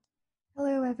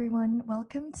everyone.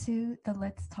 Welcome to the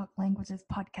Let's Talk Languages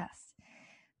podcast.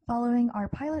 Following our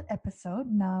pilot episode,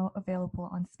 now available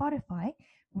on Spotify,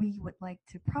 we would like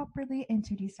to properly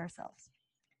introduce ourselves.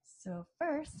 So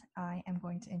first, I am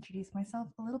going to introduce myself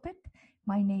a little bit.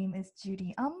 My name is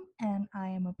Judy and I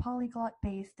am a polyglot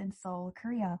based in Seoul,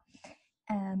 Korea.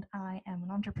 And I am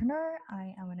an entrepreneur.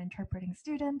 I am an interpreting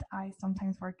student. I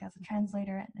sometimes work as a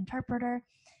translator and interpreter.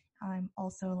 I'm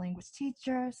also a language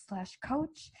teacher /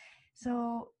 coach.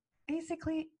 So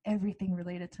basically everything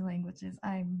related to languages,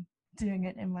 I'm doing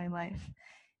it in my life.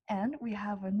 And we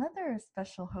have another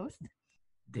special host.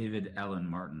 David Allen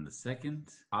Martin II.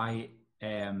 I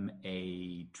am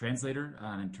a translator,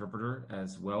 an interpreter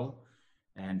as well,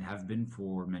 and have been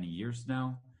for many years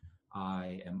now.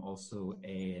 I am also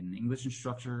an English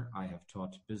instructor. I have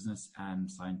taught business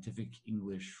and scientific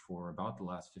English for about the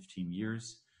last 15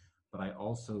 years. But I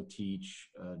also teach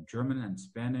German and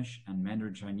Spanish and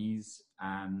Mandarin Chinese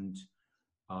and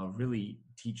really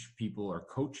teach people or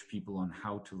coach people on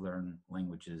how to learn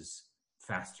languages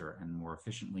faster and more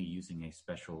efficiently using a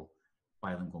special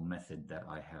bilingual method that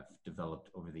I have developed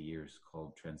over the years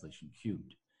called Translation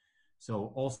Cubed.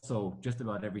 So also just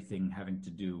about everything having to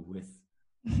do with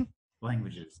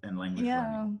languages and language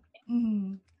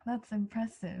learning. That's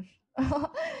impressive.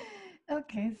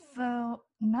 Okay, so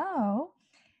now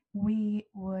we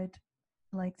would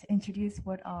like to introduce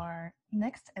what our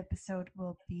next episode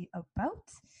will be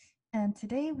about. And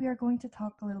today we are going to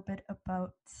talk a little bit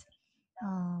about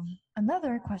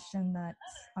another question that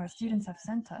our students have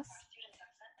sent us.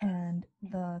 And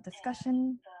the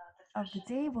discussion of the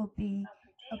day will be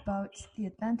about the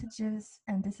advantages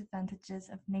and disadvantages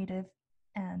of native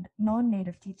and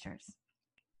non-native teachers.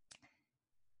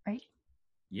 Right?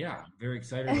 Yeah, very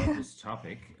excited about this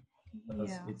topic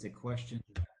because it's a question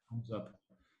that comes up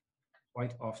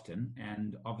quite often,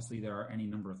 and obviously there are any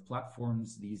number of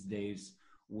platforms these days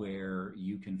where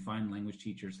you can find language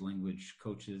teachers, language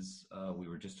coaches. We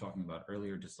were just talking about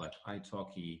earlier, just like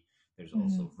italki. There's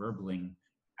also Verbling,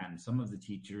 and some of the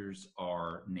teachers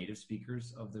are native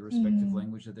speakers of the respective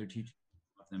language that they're teaching.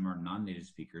 Some of them are non-native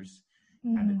speakers,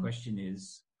 and the question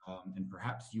is, and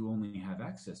perhaps you only have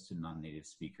access to non-native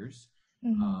speakers.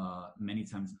 Many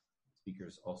times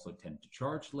speakers also tend to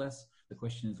charge less. The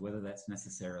question is whether that's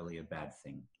necessarily a bad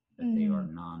thing, that they are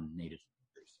non-native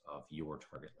speakers of your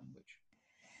target language.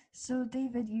 So,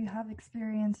 David, you have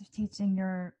experience of teaching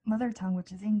your mother tongue,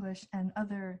 which is English, and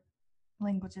other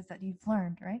languages that you've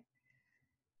learned, right?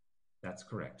 That's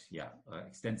correct. Yeah.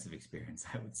 Extensive experience,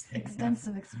 I would say.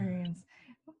 Extensive experience.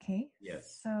 Okay.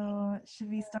 Yes. So, should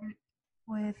we start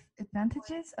with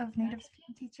advantages of native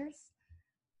teachers?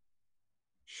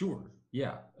 Sure.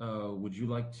 Yeah. Would you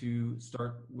like to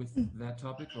start with that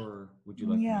topic, or would you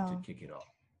like me to kick it off?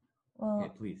 Well,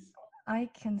 okay, please. I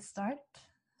can start.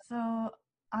 So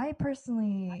I've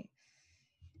preferred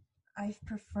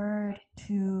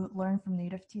to learn from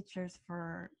native teachers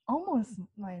for almost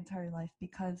my entire life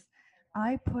because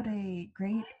I put a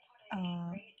great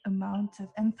amount of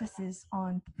emphasis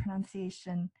on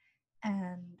pronunciation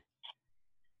and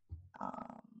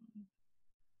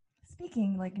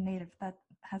speaking like a native. That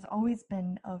has always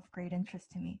been of great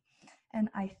interest to me. And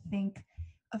I think,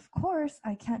 of course,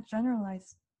 I can't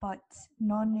generalize, but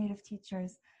non-native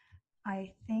teachers,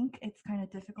 I think it's kind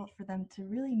of difficult for them to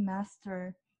really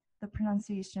master the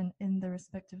pronunciation in the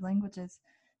respective languages.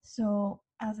 So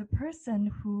as a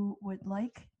person who would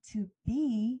like to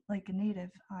be like a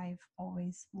native, I've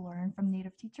always learned from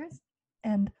native teachers.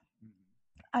 And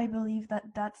I believe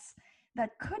that that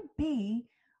could be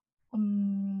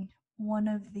one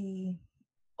of the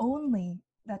only,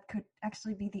 that could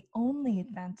actually be the only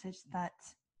advantage that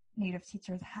native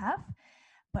teachers have.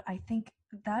 But I think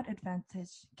that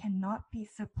advantage cannot be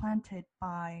supplanted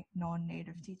by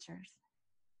non-native teachers.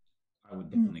 I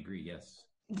would definitely agree, yes.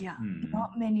 Yeah,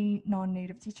 not many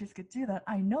non-native teachers could do that.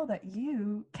 I know that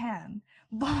you can,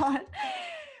 but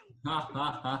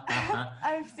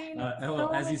I've seen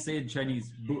well, as you say in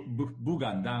Chinese,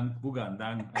 bugandang,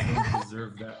 bugandang. I don't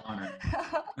deserve that honor.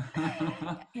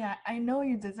 Yeah, I know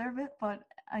you deserve it, but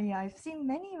I've seen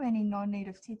many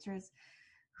non-native teachers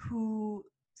who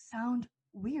sound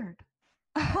weird,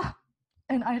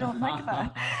 and I don't like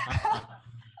that.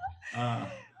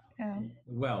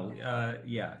 Well,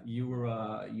 yeah, you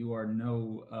are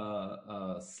no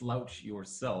slouch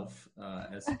yourself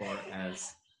as far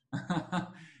as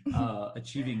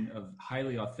achieving a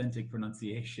highly authentic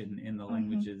pronunciation in the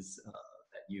languages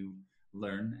that you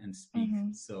learn and speak.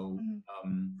 So,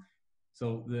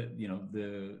 so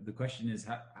the question is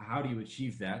how do you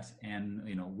achieve that? And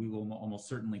we will almost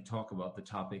certainly talk about the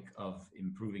topic of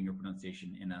improving your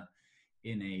pronunciation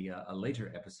in a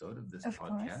later episode of this Of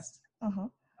course. podcast.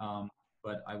 Uh-huh.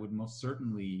 But I would most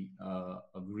certainly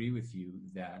agree with you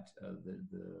that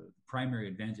the primary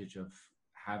advantage of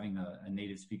having a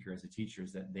native speaker as a teacher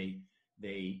is that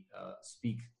they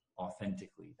speak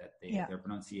authentically, that Yeah. their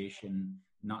pronunciation,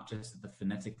 not just at the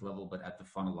phonetic level, but at the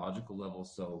phonological level.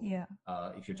 So Yeah.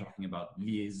 if you're talking about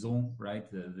liaison, right,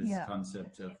 this Yeah.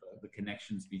 concept of the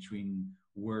connections between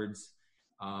words,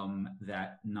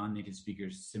 that non-native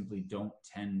speakers simply don't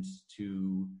tend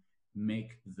to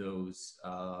make those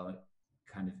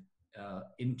kind of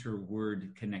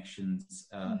inter-word connections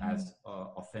as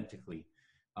authentically.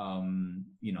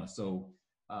 So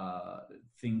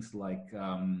things like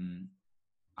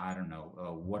I don't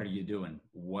know, what are you doing?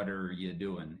 What are you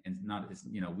doing?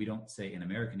 And we don't say in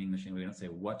American English, we don't say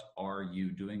what are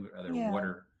you doing, but rather Yeah.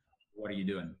 what are you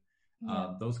doing?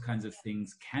 Yeah. Those kinds of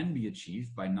things can be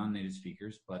achieved by non-native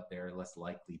speakers, but they're less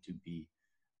likely to be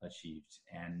achieved.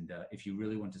 And if you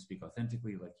really want to speak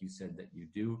authentically, like you said that you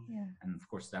do, Yeah. and of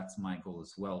course that's my goal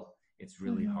as well, it's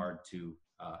really hard to,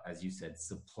 as you said,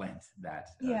 supplant that,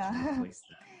 to replace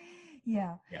that.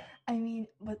 Yeah. I mean,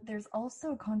 but there's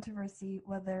also controversy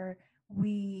whether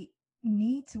we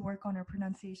need to work on our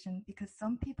pronunciation, because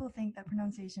some people think that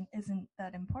pronunciation isn't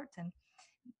that important.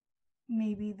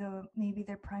 Maybe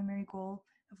their primary goal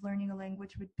of learning a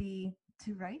language would be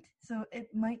to write. So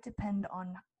it might depend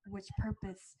on which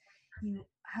purpose you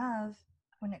have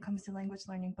when it comes to language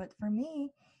learning. But for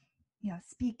me, yeah,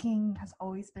 speaking has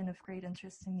always been of great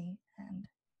interest to me, and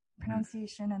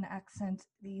pronunciation and accent,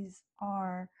 these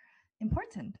are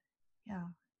important. Yeah.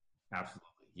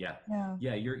 Absolutely. Yeah. Yeah.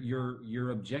 Yeah.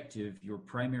 Your objective, your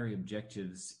primary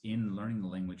objectives in learning the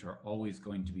language are always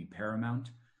going to be paramount.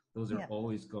 Those are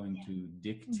always going to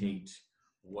dictate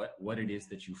what it is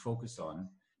that you focus on,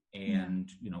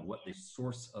 and what the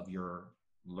source of your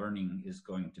learning is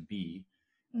going to be.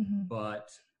 But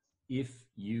if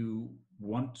you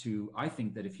want to, I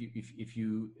think that if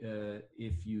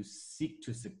you seek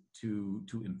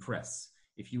to impress,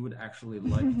 if you would actually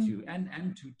like to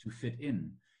and to fit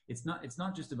in, it's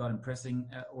not just about impressing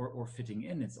or fitting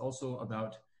in. It's also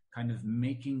about kind of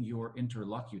making your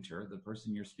interlocutor, the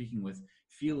person you're speaking with,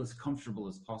 feel as comfortable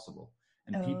as possible.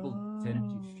 And people tend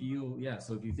to feel,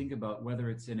 so if you think about whether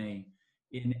it's in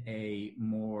a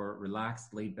more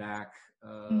relaxed, laid back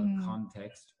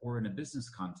context or in a business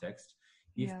context,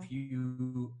 if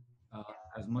you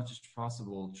as much as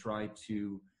possible try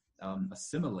to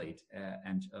assimilate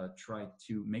and try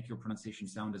to make your pronunciation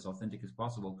sound as authentic as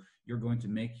possible, you're going to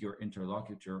make your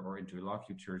interlocutor or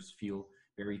interlocutors feel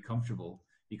very comfortable,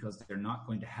 because they're not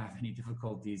going to have any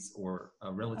difficulties or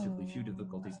relatively few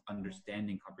difficulties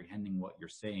understanding, comprehending what you're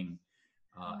saying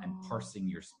and parsing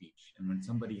your speech. And when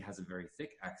somebody has a very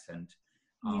thick accent,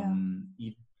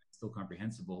 even still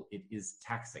comprehensible, it is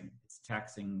taxing. It's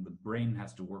taxing. The brain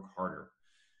has to work harder.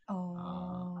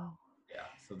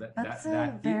 So that's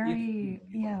a very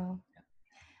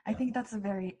I think that's a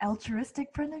very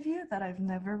altruistic point of view that I've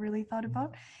never really thought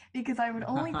about, because I would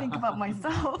only think about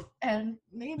myself and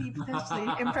maybe potentially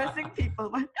impressing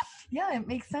people. But yeah, it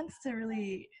makes sense to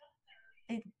really,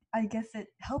 I guess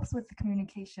it helps with the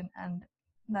communication, and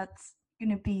that's going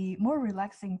to be more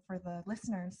relaxing for the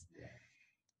listeners.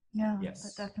 Yeah,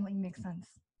 that definitely makes sense.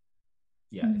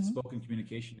 Yeah, if spoken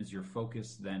communication is your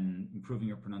focus, then improving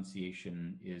your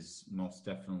pronunciation is most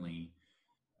definitely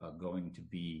going to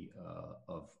be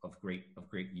of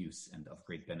great use and of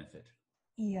great benefit.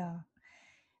 Yeah.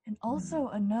 And also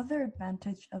another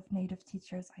advantage of native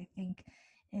teachers, I think,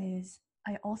 is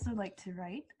I also like to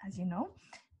write, as you know.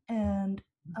 And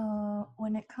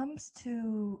when it comes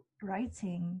to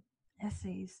writing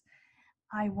essays,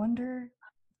 I wonder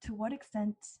to what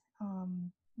extent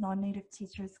non-native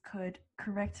teachers could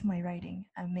correct my writing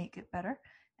and make it better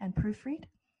and proofread.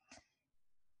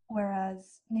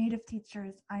 Whereas native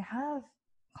teachers, I have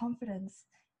confidence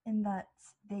in that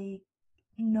they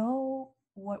know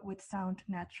what would sound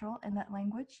natural in that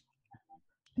language.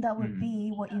 That would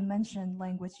be what you mentioned,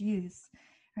 language use,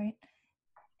 right?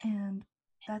 And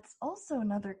that's also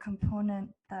another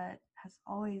component that has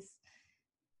always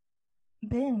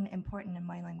been important in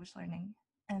my language learning,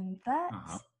 and that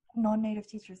non-native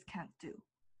teachers can't do,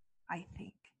 I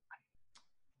think.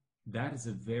 That is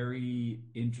a very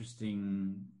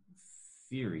interesting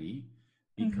theory,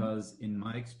 because in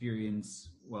my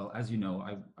experience, well, as you know,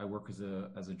 I work as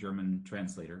a German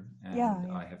translator, and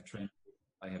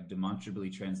I have demonstrably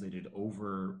translated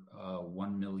over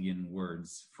 1 million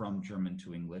words from German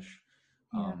to English,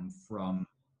 from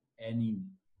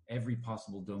every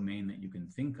possible domain that you can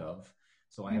think of.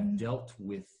 So I have dealt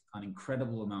with an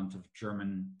incredible amount of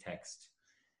German text.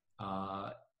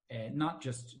 not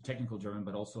just technical German,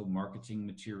 but also marketing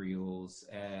materials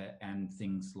and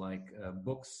things like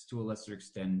books to a lesser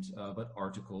extent, but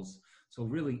articles. So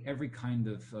really every kind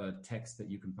of text that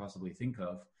you can possibly think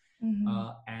of.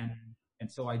 Mm-hmm.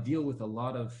 And so I deal with a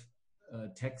lot of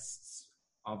texts,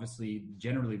 obviously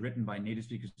generally written by native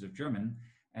speakers of German.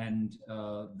 And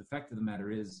the fact of the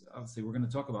matter is, obviously we're going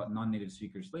to talk about non-native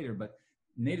speakers later, but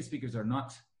native speakers are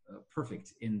not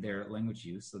perfect in their language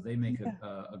use. So they make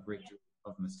a great deal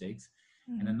of mistakes.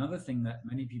 Mm-hmm. And another thing that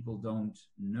many people don't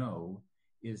know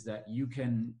is that you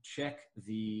can check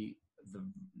the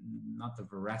not the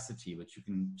veracity, but you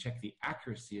can check the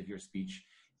accuracy of your speech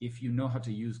if you know how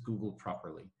to use Google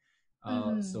properly.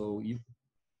 So you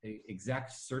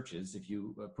exact searches, if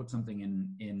you put something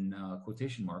in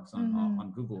quotation marks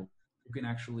on Google, you can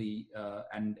actually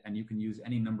and you can use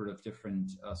any number of different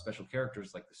special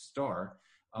characters like the star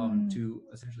to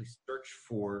essentially search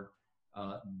for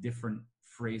different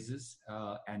phrases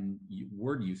and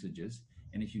word usages.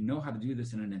 And if you know how to do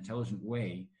this in an intelligent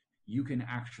way, you can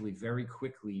actually very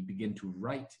quickly begin to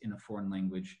write in a foreign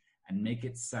language and make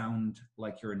it sound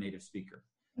like you're a native speaker.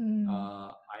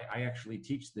 I actually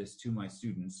teach this to my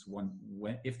students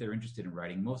if they're interested in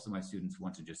writing. Most of my students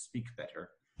want to just speak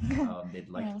better. They'd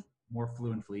like to more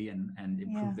fluently and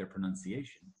improve their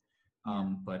pronunciation.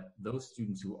 But those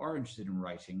students who are interested in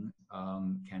writing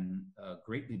can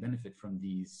greatly benefit from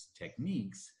these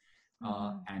techniques.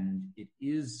 And it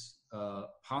is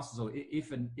possible,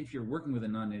 if you're working with a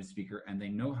non-native speaker and they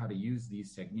know how to use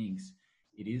these techniques,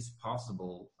 it is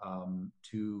possible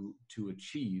to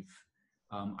achieve,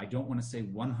 I don't want to say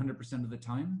 100% of the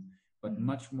time, but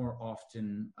much more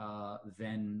often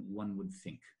than one would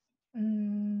think.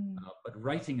 But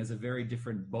writing is a very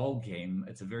different ball game.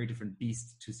 It's a very different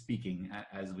beast to speaking,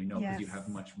 as we know, because you have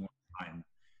much more time.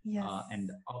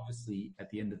 And obviously, at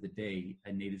the end of the day,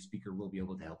 a native speaker will be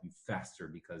able to help you faster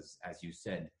because, as you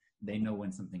said, they know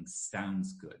when something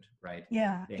sounds good, right? They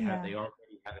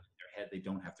already have it in their head. They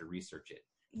don't have to research it.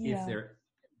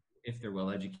 If they're well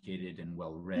educated and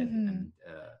well read and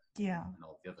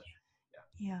all the other.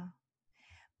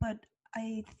 But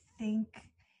I think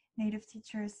native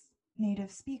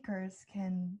speakers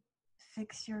can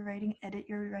fix your writing, edit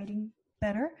your writing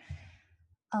better.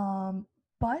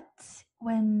 But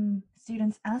when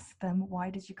students ask them, why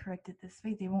did you correct it this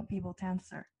way? They won't be able to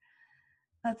answer.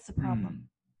 That's the problem.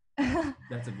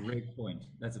 That's a great point.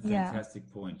 That's a fantastic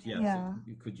point. So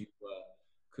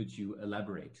could you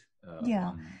elaborate on what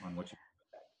you mean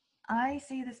by that? I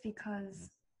say this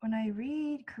because when I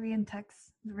read Korean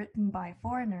texts written by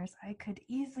foreigners, I could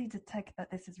easily detect that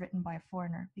this is written by a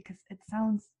foreigner because it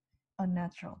sounds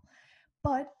unnatural.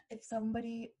 But if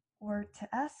somebody were to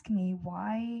ask me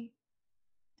why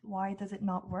does it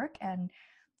not work and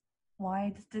why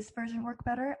does this version work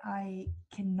better, I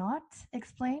cannot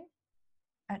explain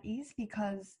at ease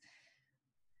because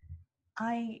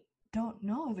I don't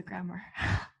know the grammar.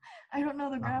 I don't know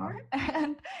the grammar.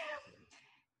 And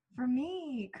for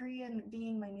me, Korean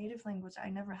being my native language, I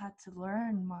never had to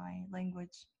learn my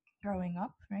language growing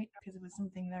up, right? Because it was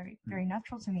something very, very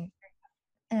natural to me.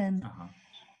 And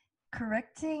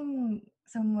correcting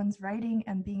someone's writing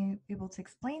and being able to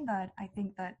explain that, I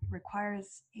think that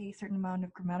requires a certain amount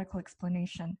of grammatical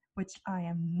explanation, which I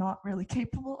am not really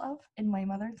capable of in my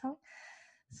mother tongue.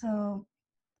 So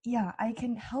I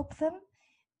can help them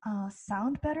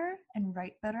sound better and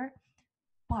write better,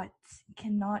 but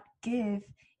cannot give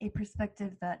a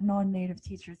perspective that non-native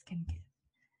teachers can give.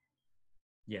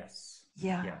 Yes.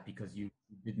 Yeah, because you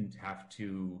didn't have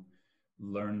to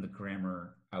learn the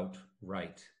grammar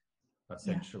outright.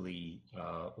 Essentially,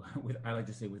 I like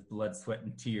to say with blood, sweat,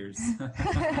 and tears,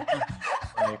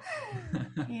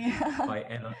 by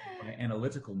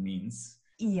analytical means.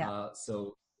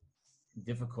 So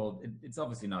difficult. It's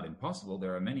obviously not impossible.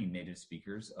 There are many native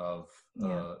speakers of,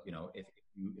 if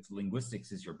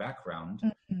linguistics is your background,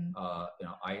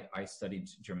 I studied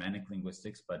Germanic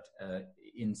linguistics, but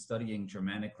in studying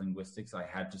Germanic linguistics, I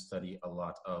had to study a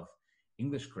lot of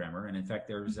English grammar. And in fact,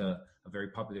 there was a very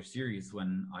popular series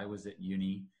when I was at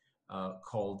uni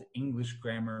called English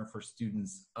Grammar for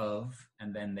Students of,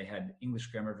 and then they had English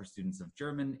Grammar for Students of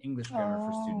German, English Grammar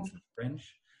for Students of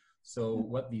French. So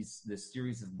what this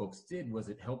series of books did was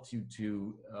it helped you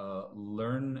to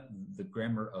learn the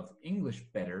grammar of English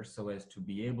better so as to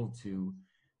be able to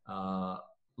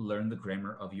learn the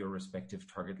grammar of your respective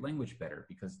target language better,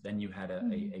 because then you had a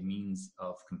means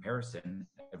of comparison,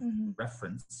 of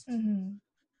reference,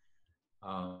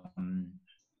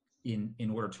 in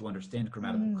order to understand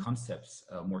grammatical concepts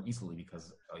more easily,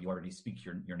 because you already speak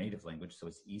your native language, so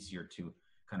it's easier to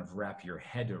kind of wrap your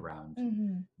head around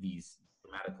these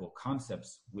grammatical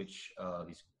concepts, which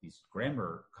these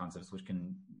grammar concepts, which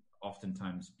can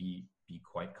oftentimes be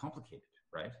quite complicated,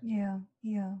 right? Yeah.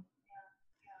 Yeah.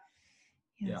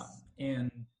 Yeah, Yes.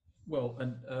 and well,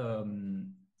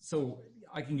 and so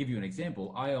I can give you an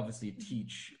example. I obviously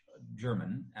teach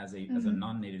German as a Mm-hmm.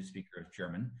 non-native speaker of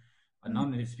German, a Mm-hmm.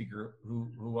 non-native speaker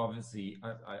who obviously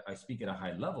I speak at a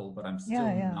high level, but I'm Yeah.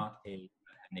 still Yeah. not a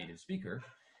native speaker.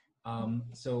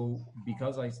 So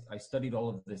because I studied all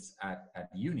of this at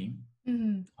uni,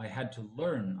 Mm-hmm. I had to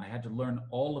learn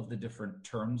all of the different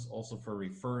terms also for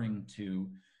referring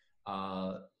to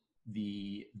uh,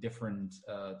 the different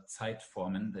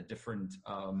Zeitformen, the different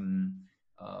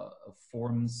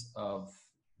forms of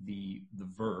the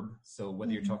verb. So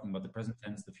whether you're Mm-hmm. talking about the present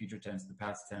tense, the future tense, the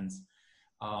past tense,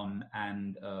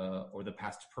 and or the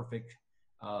past perfect.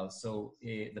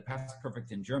 The past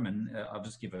perfect in German, I'll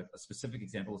just give a specific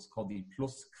example. It's called the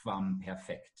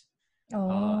Plusquamperfekt.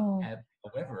 Oh.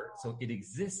 However, so it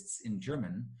exists in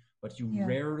German, but you Yeah.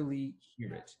 rarely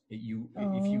hear it. If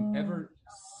you Oh. ever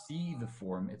see the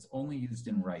form, it's only used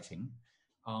in Mm-hmm. writing.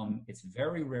 It's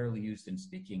very rarely used in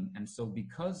speaking, and so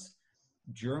because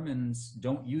Germans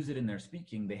don't use it in their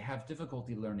speaking, they have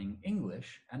difficulty learning English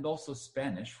and also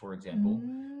Spanish, for example,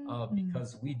 Mm-hmm.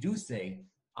 because we do say,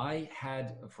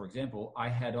 for example, I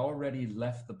had already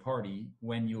left the party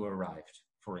when you arrived,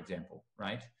 for example,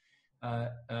 right?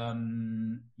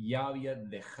 Ya había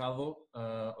dejado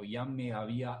o ya me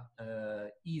había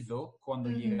ido cuando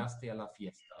Mm-hmm. llegaste a la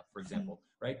fiesta, for See. example,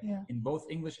 right? Yeah. In both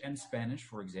English and Spanish,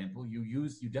 for example, you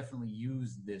definitely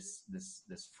use this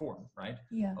form, right,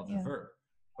 Yeah. of the Yeah. verb.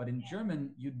 But in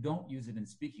German, you don't use it in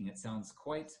speaking. It sounds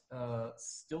quite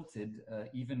stilted,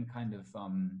 even kind of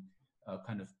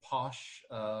posh.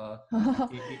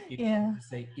 If Yeah. you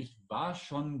say, ich war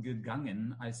schon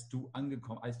gegangen, als du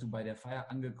bei der Feier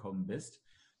angekommen bist.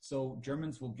 So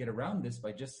Germans will get around this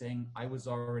by just saying, I was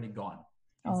already gone.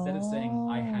 Instead of saying,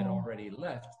 I had Oh. already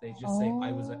left, they just say,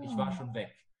 ich war Oh. schon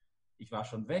weg. Ich war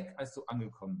schon weg, als du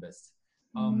angekommen bist.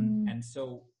 Mm. And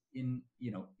so in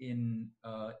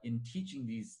teaching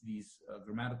these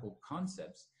grammatical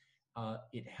concepts,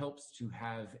 it helps to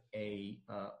have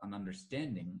an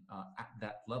understanding at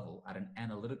that level, at an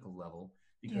analytical level,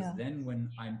 because Yeah. then when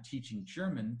I'm teaching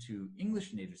German to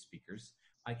English native speakers,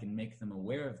 I can make them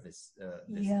aware of this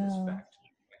Yeah. fact.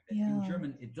 In Yeah.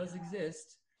 German, it does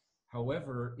exist.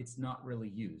 However, it's not really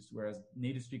used, whereas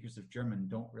native speakers of German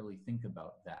don't really think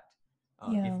about that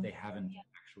if Yeah. they haven't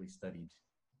actually studied,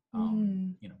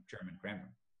 Mm. German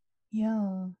grammar.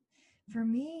 Yeah. For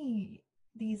me,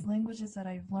 these languages that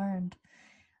I've learned,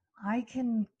 I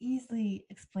can easily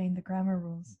explain the grammar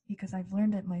rules because I've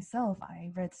learned it myself.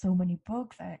 I read so many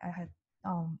books.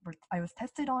 I was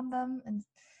tested on them, and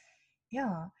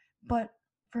yeah. But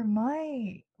for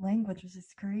my language, which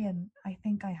is Korean, I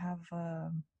think I have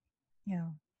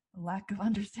yeah, a lack of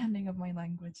understanding of my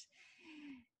language.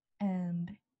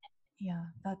 And yeah,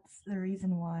 that's the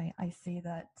reason why I say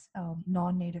that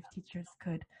non-native teachers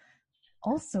could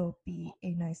also be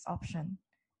a nice option.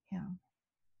 Yeah.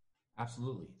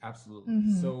 Absolutely, absolutely.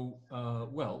 Mm-hmm. So,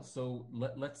 so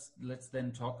let's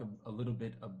then talk a little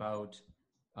bit about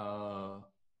uh,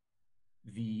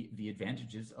 the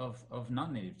advantages of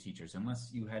non-native teachers.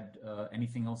 Unless you had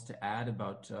anything else to add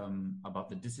about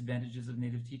the disadvantages of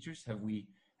native teachers, have we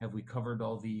covered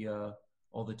all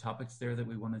the topics there that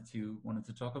we wanted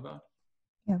to talk about?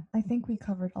 Yeah, I think we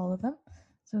covered all of them.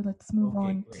 So let's move Okay,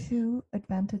 on great. to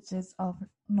advantages of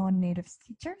non-native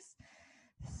teachers.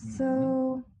 Mm-hmm.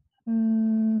 So,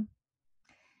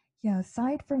 yeah,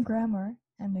 aside from grammar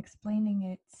and explaining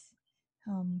it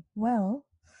well,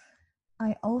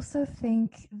 I also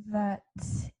think that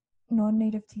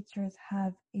non-native teachers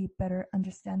have a better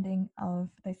understanding of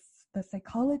the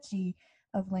psychology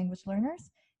of language learners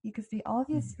because they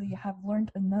obviously have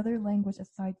learned another language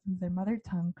aside from their mother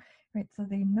tongue, right? So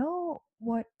they know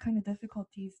what kind of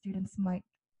difficulties students might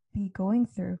be going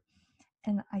through.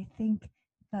 And I think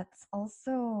that's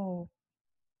also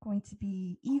going to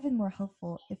be even more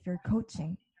helpful if you're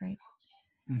coaching, right?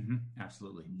 Mm-hmm.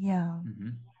 Absolutely. Yeah. Mm-hmm.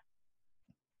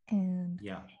 And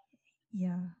Yeah.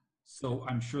 yeah. So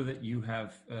I'm sure that you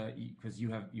have, because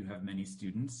you have many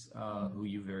students who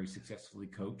you very successfully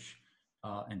coach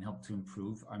and help to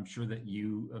improve. I'm sure that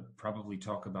you probably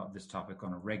talk about this topic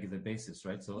on a regular basis,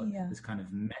 right? So Yeah. this kind of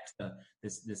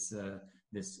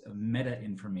this meta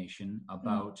information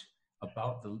about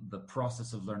the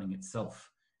process of learning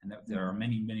itself, and that there are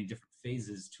many different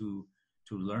phases to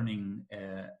learning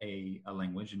a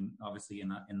language. And obviously,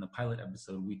 in the pilot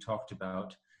episode, we talked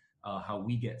about how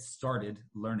we get started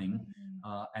learning,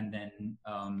 and then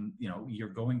you're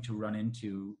going to run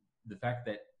into the fact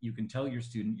that you can tell your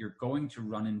student you're going to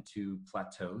run into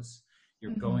plateaus,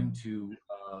 you're going Mm-hmm. to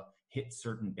hit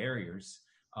certain barriers,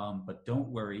 but don't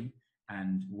worry.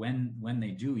 And when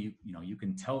they do, you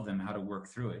can tell them how to work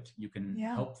through it. You can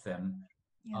Yeah. help them,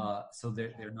 Yeah. so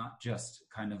they're not just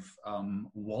kind of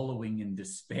wallowing in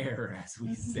despair, as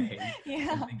we say, and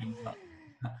Yeah. thinking, well,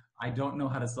 I don't know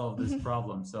how to solve this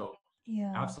problem. So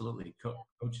Yeah. absolutely,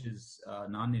 coaches,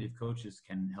 non-native coaches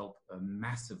can help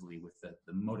massively with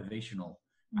the motivational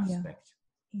Yeah. aspect.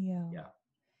 Yeah. Yeah,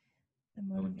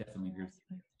 The I would definitely motivational agree with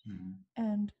aspect. you. Hmm.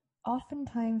 And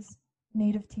oftentimes,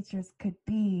 native teachers could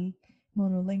be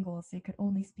monolingual, so they could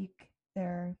only speak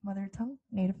their mother tongue,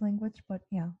 native language. But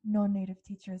yeah, non-native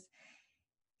teachers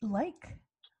like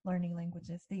learning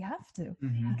languages. They have to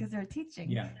Hmm. because they're teaching,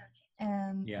 Yeah,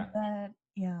 and yeah. that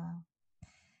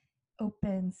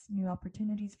opens new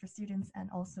opportunities for students and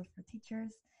also for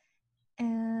teachers.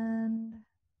 And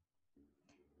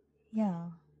yeah.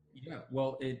 Yeah,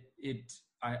 well,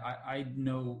 I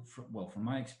know from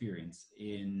my experience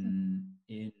Mm,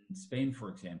 in Spain, for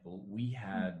example,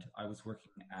 mm, I was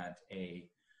working at a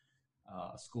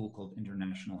school called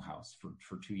International House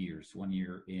for 2 years, 1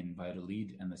 year in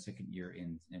Valladolid and the second year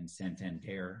in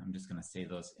Santander. I'm just going to say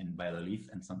those in Valladolid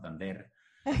and Santander.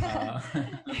 Uh,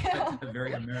 yeah. a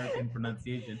very American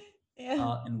pronunciation.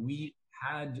 Yeah. And we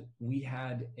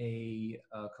had a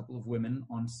couple of women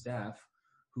on staff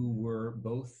who were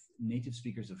both native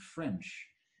speakers of French,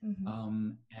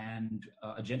 Mm-hmm. and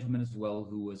a gentleman as well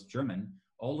who was German.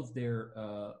 All of their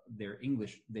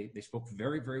English, they spoke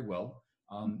very, very well.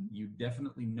 Mm-hmm. You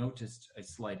definitely noticed a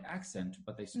slight accent,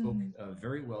 but they spoke Mm-hmm.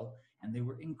 very well, and they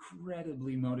were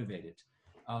incredibly motivated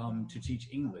to teach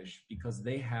English because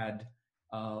they had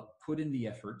put in the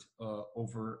effort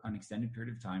over an extended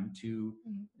period of time to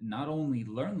Mm-hmm. not only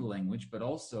learn the language but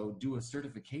also do a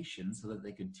certification so that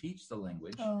they could teach the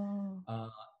language. Oh. Uh,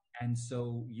 and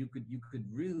so you could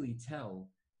really tell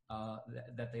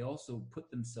that they also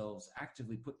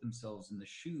actively put themselves in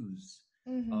the shoes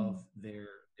Mm-hmm. of their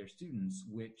students,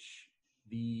 which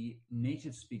the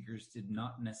native speakers did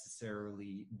not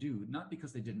necessarily do, not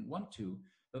because they didn't want to,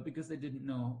 but because they didn't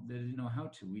know how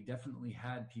to. We definitely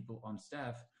had people on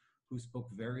staff who spoke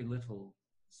very little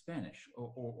Spanish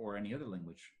or any other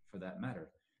language for that matter.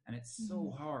 And it's Mm-hmm. so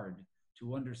hard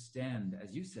to understand, as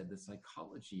you said, the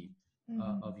psychology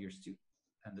Mm-hmm. of your student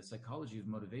and the psychology of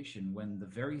motivation when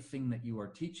the very thing that you are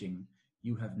teaching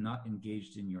you have not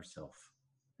engaged in yourself.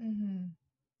 Mm-hmm.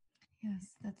 Yes,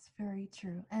 that's very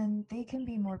true. And they can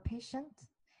be more patient,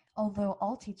 although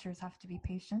all teachers have to be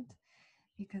patient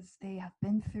because they have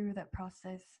been through that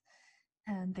process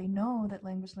and they know that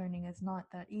language learning is not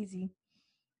that easy.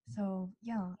 So,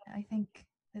 yeah, I think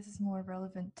this is more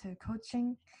relevant to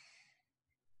coaching.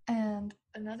 And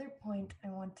another point I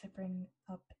want to bring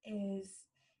up is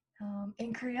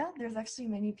in Korea, there's actually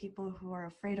many people who are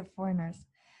afraid of foreigners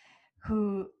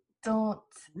who don't,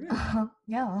 Really?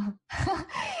 yeah,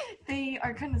 they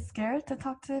are kind of scared to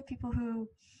talk to people who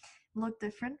look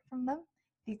different from them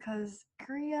because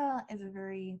Korea is a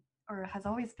very, or has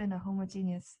always been a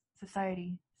homogeneous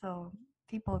society. So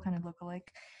people kind of look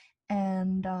alike.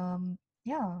 And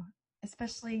yeah,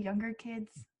 especially younger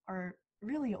kids or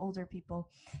really older people,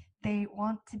 they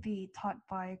want to be taught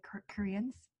by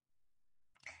Koreans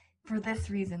for this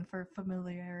reason, for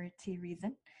familiarity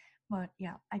reason. But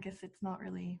yeah, I guess it's not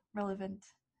really relevant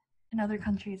in other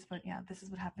countries, but yeah, this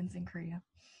is what happens in Korea.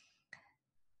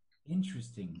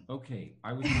 Interesting. Okay,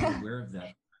 I was not aware of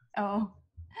that. Oh.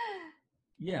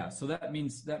 Yeah, so that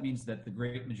means that the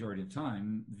great majority of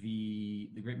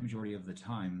the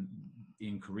time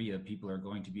in Korea, people are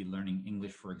going to be learning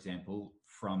English, for example,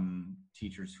 from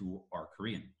teachers who are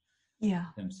Korean Yeah.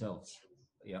 themselves,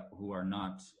 yeah, who are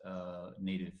not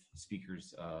native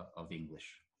speakers of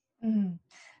English. Mm.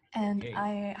 And Okay.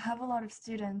 I have a lot of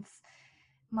students.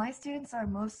 My students are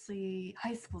mostly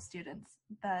high school students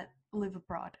that live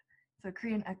abroad. So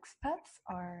Korean expats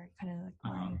are kind of like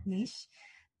Uh-huh. my niche.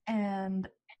 And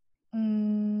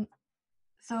mm,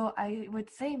 so I would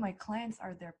say my clients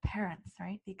are their parents,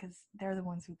 right? Because they're the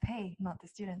ones who pay, not the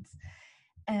students.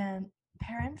 And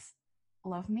parents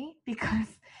love me because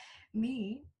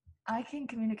me, I can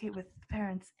communicate with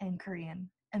parents in Korean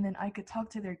and then I could talk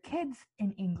to their kids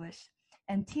in English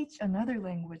and teach another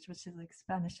language, which is like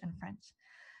Spanish and French.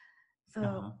 So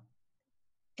Uh-huh.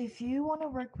 if you want to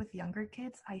work with younger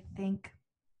kids, I think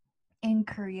in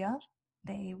Korea,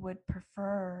 they would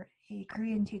prefer a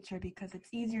Korean teacher because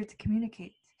it's easier to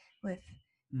communicate with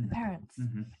the Mm-hmm. parents.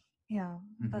 Mm-hmm. Yeah,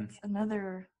 Mm-hmm. that's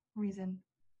another reason.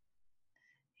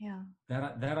 Yeah.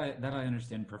 That I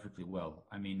understand perfectly well.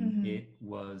 I mean, Mm-hmm. it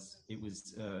was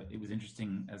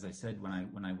interesting, as I said,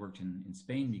 when I worked in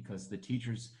Spain, because the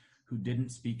teachers who didn't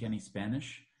speak any Spanish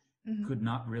Mm-hmm. could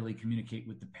not really communicate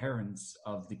with the parents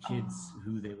of the kids Oh,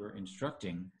 who they were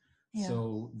instructing. yeah.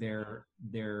 So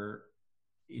there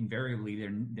invariably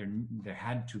there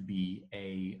had to be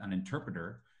a an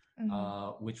interpreter,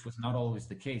 Mm-hmm. which was not always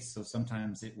the case. So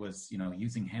sometimes it was, you know,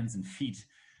 using hands and feet,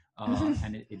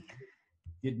 and it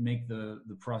did make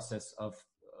the process of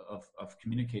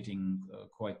communicating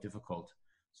quite difficult.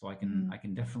 So Mm-hmm. I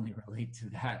can definitely relate to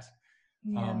that.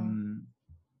 Yeah. Um,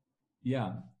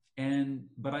 yeah, and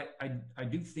but I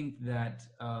do think that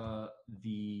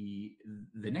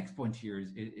the next point here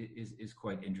is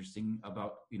quite interesting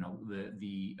about, you know,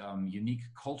 the unique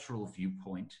cultural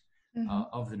viewpoint Mm-hmm.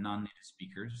 of the non-native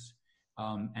speakers,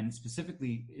 and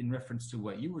specifically in reference to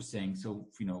what you were saying. So,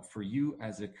 you know, for you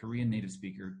as a Korean native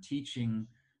speaker, teaching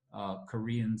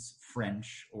Koreans French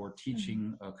or Mm-hmm. teaching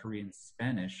Korean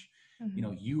Spanish, you Mm-hmm.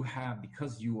 know, you have,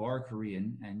 because you are Korean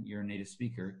and you're a native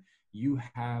speaker, you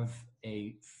have a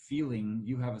feeling,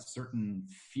 you have a certain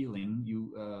feeling,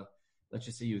 let's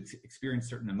just say you experience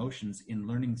certain emotions in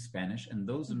learning Spanish, and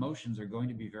those Mm-hmm. emotions are going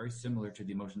to be very similar to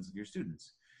the emotions of your students,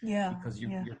 Yeah. because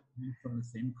Yeah. you're coming from the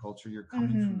same culture, you're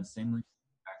coming from Mm-hmm. the same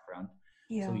background.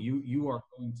 So Yeah. you are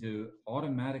going to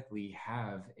automatically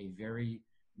have a very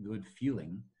good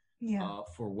feeling Yeah.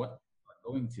 for what you're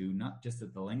going to, not just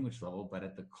at the language level, but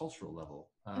at the cultural level.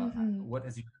 Mm-hmm.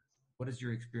 What has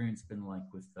your experience been like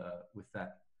with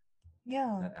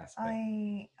Yeah, that aspect?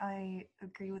 I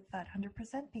agree with that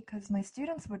 100% because my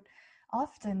students would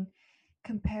often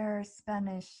compare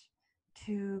Spanish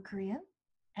to Korean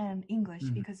and English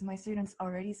Hmm. because my students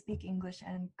already speak English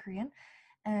and Korean,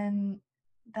 and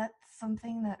that's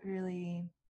something that really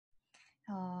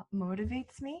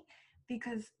motivates me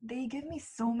because they give me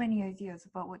so many ideas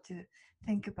about what to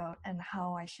think about and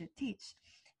how I should teach.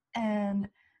 And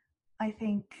I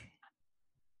think,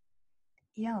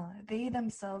 yeah, they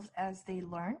themselves, as they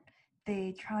learn,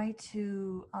 they try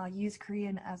to use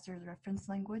Korean as their reference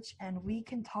language, and we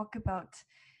can talk about.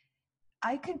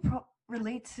 I can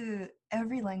relate to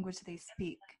every language they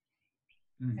speak,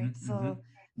 right? Hmm. So Hmm.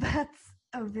 that's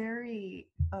a very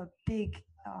big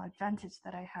advantage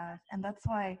that I have, and that's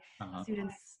why Uh-huh.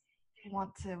 students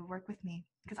want to work with me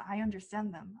because I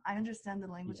understand them. I understand the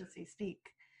Yeah. languages they speak.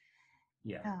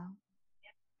 Yeah. Yeah.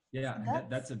 Yeah. So And that's,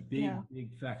 that's a yeah. big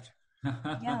factor.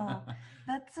 Yeah,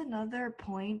 that's another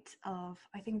point of,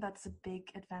 I think that's a big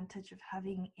advantage of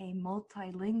having a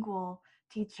multilingual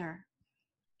teacher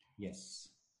Yes.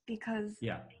 because,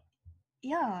 Yeah.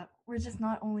 yeah, we're just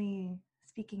not only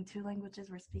speaking two languages,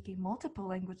 we're speaking multiple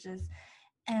languages,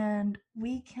 and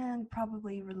we can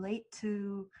probably relate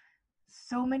to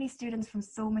so many students from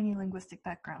so many linguistic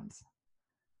backgrounds,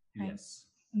 right? Yes.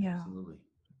 Yeah. Absolutely.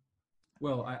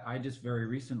 Well, I just very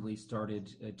recently started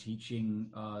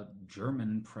teaching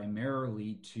German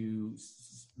primarily to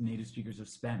native speakers of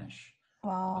Spanish.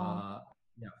 Wow. Uh,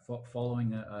 yeah,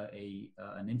 following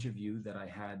an interview that I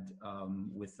had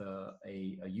with a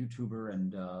YouTuber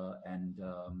and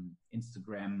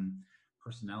Instagram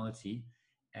personality,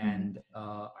 Mm-hmm. and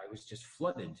I was just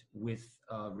flooded with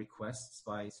requests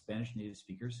by Spanish native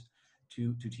speakers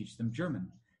to teach them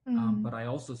German. Mm-hmm. But I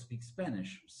also speak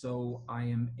Spanish, so I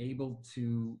am able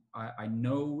to. I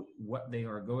know what they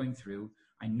are going through.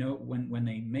 I know when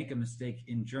they make a mistake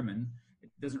in German, it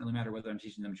doesn't really matter whether I'm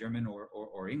teaching them German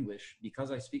or English,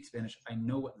 because I speak Spanish. I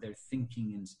know what they're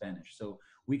thinking in Spanish, so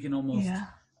we can almost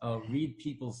Yeah. read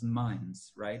people's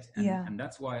minds, right? Yeah. And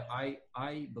that's why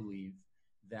I believe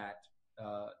that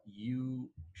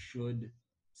you should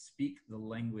speak the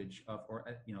language of, or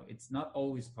you know, it's not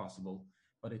always possible,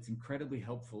 but it's incredibly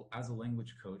helpful as a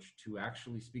language coach to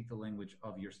actually speak the language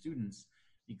of your students,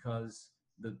 because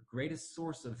the greatest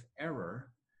source of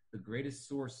error, the greatest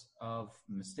source of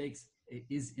mistakes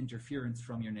is interference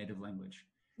from your native language.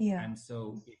 Yeah. And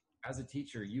so, as a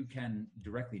teacher, you can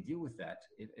directly deal with that.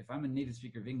 If I'm a native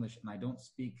speaker of English and I don't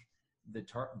speak the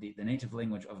native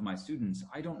language of my students,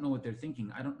 I don't know what they're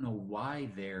thinking. I don't know why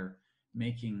they're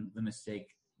making the mistake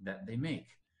that they make.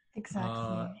 Uh,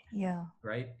 Exactly. Yeah.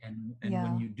 right? And when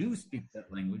Yeah. you do speak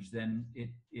that language, then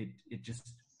it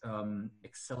just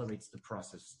accelerates the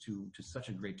process to such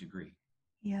a great degree.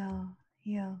 Yeah.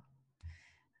 Yeah.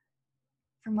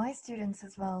 For my students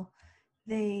as well,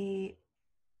 they,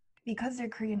 because they're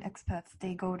Korean expats,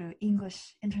 they go to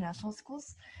English international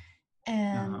schools, Uh-huh.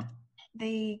 and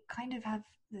they kind of have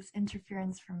this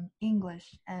interference from English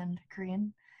and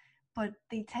Korean, but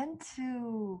they tend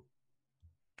to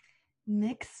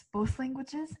mix both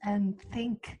languages and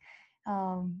think,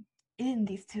 um, in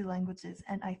these two languages.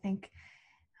 And I think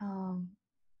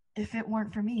if it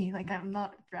weren't for me, like I'm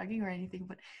not bragging or anything,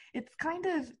 but it's kind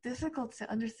of difficult to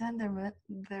understand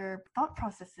their thought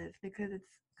processes because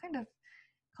it's kind of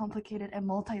complicated and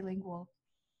multilingual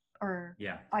or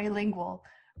Yeah. bilingual,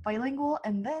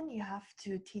 and then you have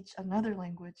to teach another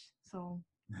language. So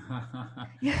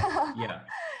Yeah. yeah,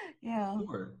 yeah,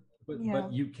 Sure. yeah,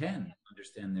 But you can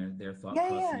understand their thought yeah,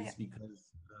 yeah, yeah,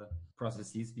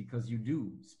 processes because you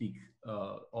do speak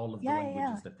all of the yeah, yeah,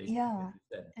 languages that they speak, as yeah, you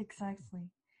said. exactly.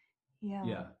 Yeah.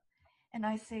 Yeah. And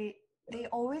I say they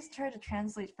always try to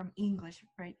translate from English,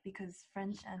 right? Because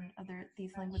French and other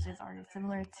these languages are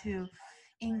similar to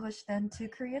English than to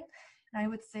Korean. And I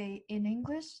would say in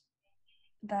English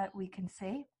that we can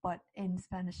say, but in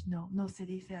Spanish, no, no se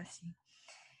dice así.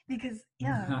 Because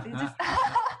yeah, they just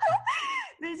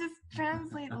they just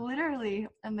translate literally,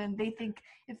 and then they think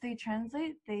if they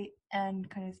translate they and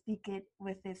kind of speak it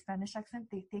with a Spanish accent,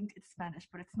 they think it's Spanish,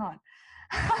 but it's not.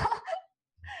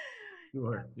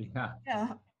 Sure. Yeah. Yeah.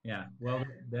 Yeah. Well,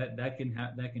 that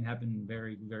can happen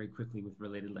very very quickly with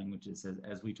related languages,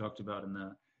 as we talked about in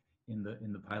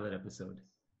the pilot episode.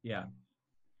 Yeah.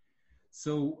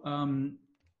 So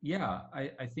yeah,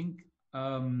 I think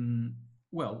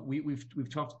well, we've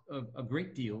talked a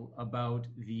great deal about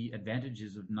the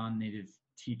advantages of non-native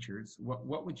teachers.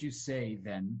 What would you say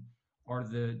then are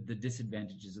the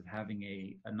disadvantages of having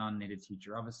a non-native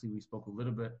teacher? Obviously, we spoke a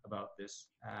little bit about this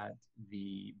at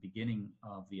the beginning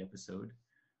of the episode.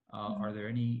 Are there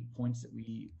any points that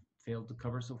we failed to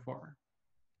cover so far?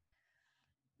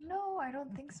 No, I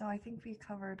don't think so. I think we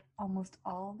covered almost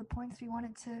all the points we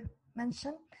wanted to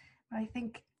mention. But I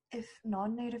think if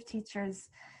non-native teachers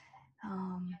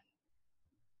um,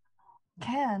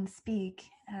 can speak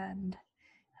and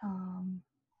um,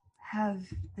 have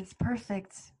this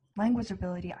perfect language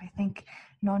ability, I think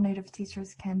non-native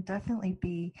teachers can definitely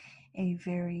be a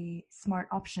very smart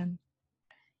option.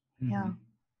 Yeah. Mm-hmm.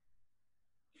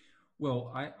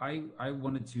 Well, I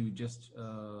wanted to just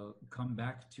come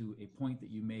back to a point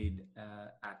that you made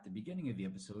at the beginning of the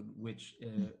episode, which,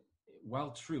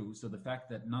 while true, so the fact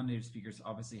that non-native speakers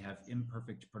obviously have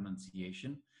imperfect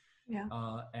pronunciation, Yeah.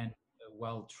 and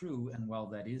while true, and while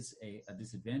that is a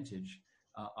disadvantage,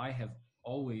 I have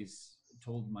always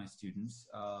told my students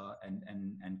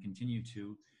and continue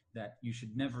to that you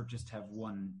should never just have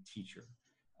one teacher.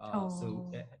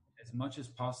 Oh. As much as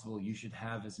possible, you should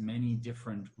have as many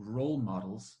different role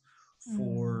models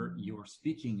for Mm. your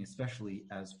speaking, especially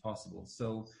as possible.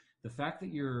 So the fact that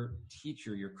your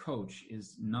teacher, your coach,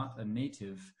 is not a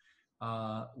native,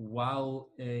 while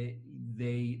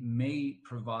they may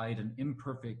provide an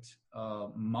imperfect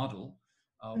model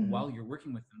Mm. while you're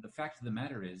working with them, the fact of the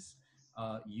matter is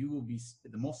you will be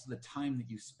the most of the time that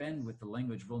you spend with the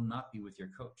language will not be with your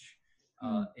coach.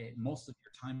 Mm. Most of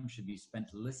your time should be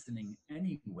spent listening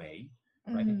anyway,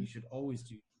 right? And Mm. you should always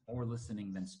do more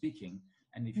listening than speaking.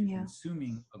 And if you're Yeah.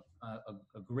 consuming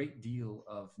a great deal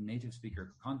of native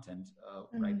speaker content,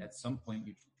 right, Mm. at some point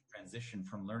you transition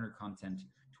from learner content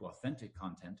to authentic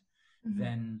content, Mm.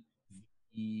 then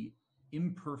the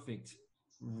imperfect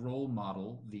role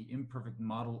model, the imperfect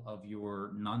model of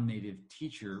your non-native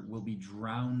teacher will be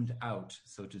drowned out,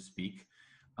 so to speak,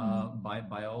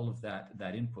 by all of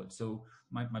that input. So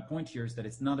my point here is that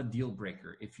it's not a deal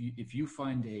breaker. If you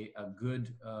find a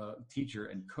good teacher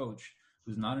and coach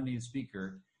who's not a native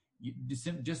speaker, you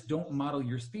just don't model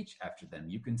your speech after them.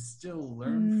 You can still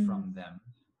learn Mm. from them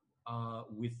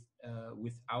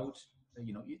without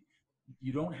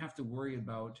you don't have to worry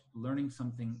about learning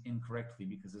something incorrectly,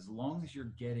 because as long as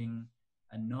you're getting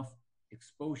enough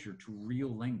exposure to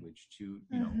real language, to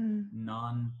Mm-hmm.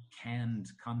 non-canned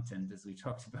content, as we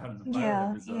talked about in the pilot Yeah,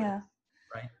 episode, yeah.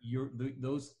 right?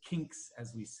 Those kinks,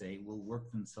 as we say, will work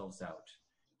themselves out.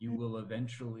 You will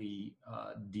eventually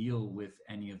deal with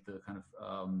any of the kind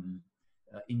of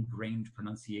ingrained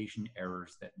pronunciation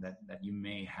errors that you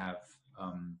may have,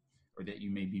 or that you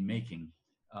may be making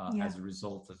Yeah. as a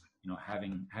result of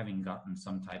having gotten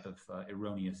some type of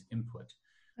erroneous input.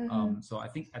 Mm-hmm. So I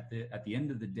think at the end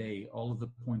of the day, all of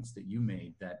the points that you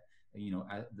made, that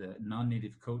the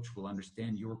non-native coach will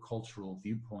understand your cultural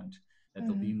viewpoint, that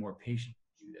they'll Mm-hmm. be more patient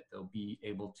with you, that they'll be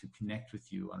able to connect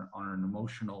with you on an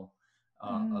emotional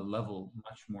Mm-hmm. a level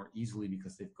much more easily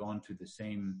because they've gone through the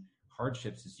same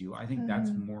hardships as you. I think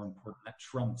that's Mm-hmm. more important. That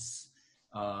trumps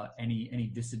any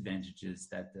disadvantages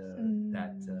that Mm.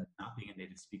 not being a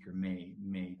native speaker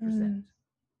may present.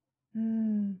 Mm.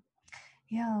 Mm.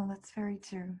 Yeah, that's very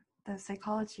true. The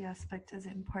psychology aspect is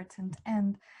important.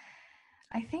 And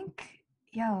I think,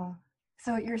 yeah.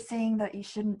 So you're saying that you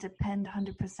shouldn't depend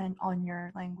 100% on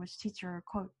your language teacher or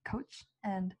coach.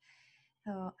 And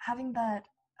So having that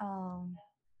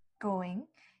going,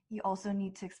 you also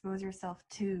need to expose yourself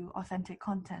to authentic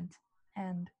content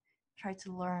and try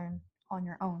to learn on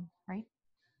your own, right?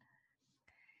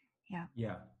 Yeah.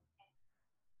 Yeah.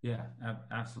 Yeah,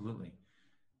 absolutely.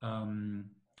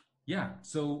 Um, yeah,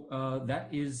 so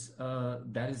that is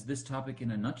this topic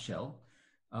in a nutshell.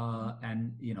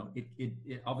 And you know,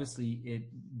 it obviously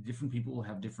different people will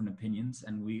have different opinions,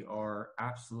 and we are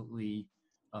absolutely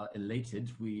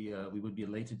elated. We would be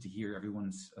elated to hear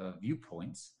everyone's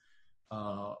viewpoints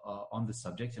on the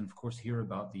subject, and of course, hear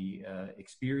about the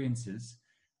experiences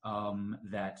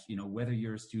that you know, whether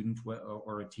you're a student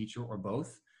or a teacher or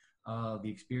both, the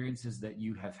experiences that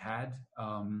you have had.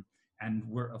 And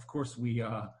we're, of course,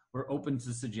 we're open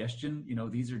to suggestion. You know,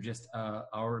 these are just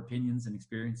our opinions and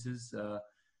experiences.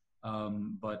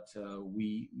 But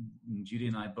Judy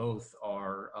and I both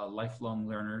are lifelong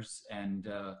learners, and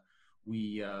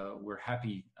we're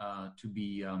happy to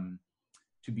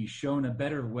be shown a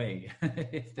better way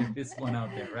if there is one out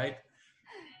there, right?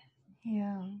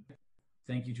 Yeah.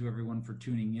 Thank you to everyone for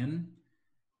tuning in,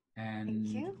 and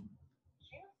Thank you.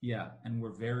 yeah, and we're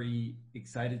very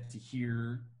excited to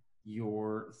hear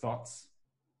your thoughts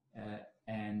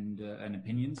and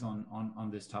opinions on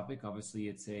this topic.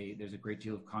 Obviously, there's a great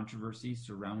deal of controversy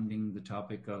surrounding the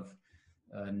topic of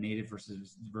native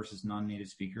versus non-native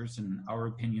speakers, and our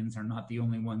opinions are not the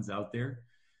only ones out there.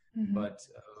 Mm-hmm. But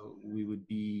we would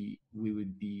be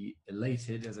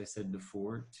elated, as I said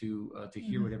before, to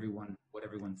hear what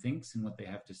everyone thinks and what they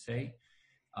have to say.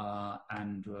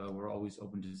 And we're always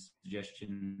open to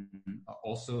suggestion.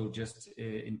 Also, just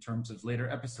in terms of later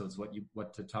episodes,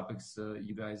 what topics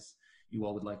you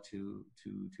all would like to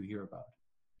hear about.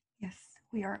 Yes,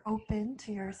 we are open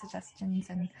to your suggestions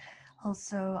and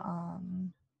also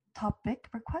topic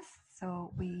requests.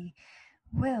 So we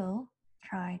will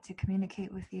try to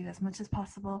communicate with you as much as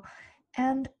possible.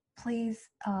 And please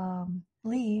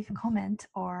leave a comment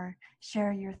or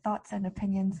share your thoughts and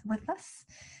opinions with us.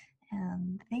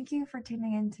 And thank you for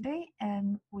tuning in today,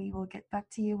 and we will get back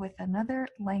to you with another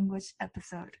language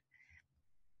episode.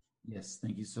 Yes,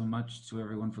 thank you so much to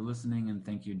everyone for listening, and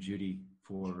thank you, Judy,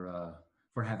 for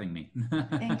having me.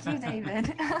 Thank you,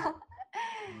 David.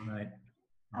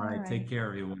 All right. Take care,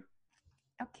 everyone.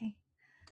 Okay.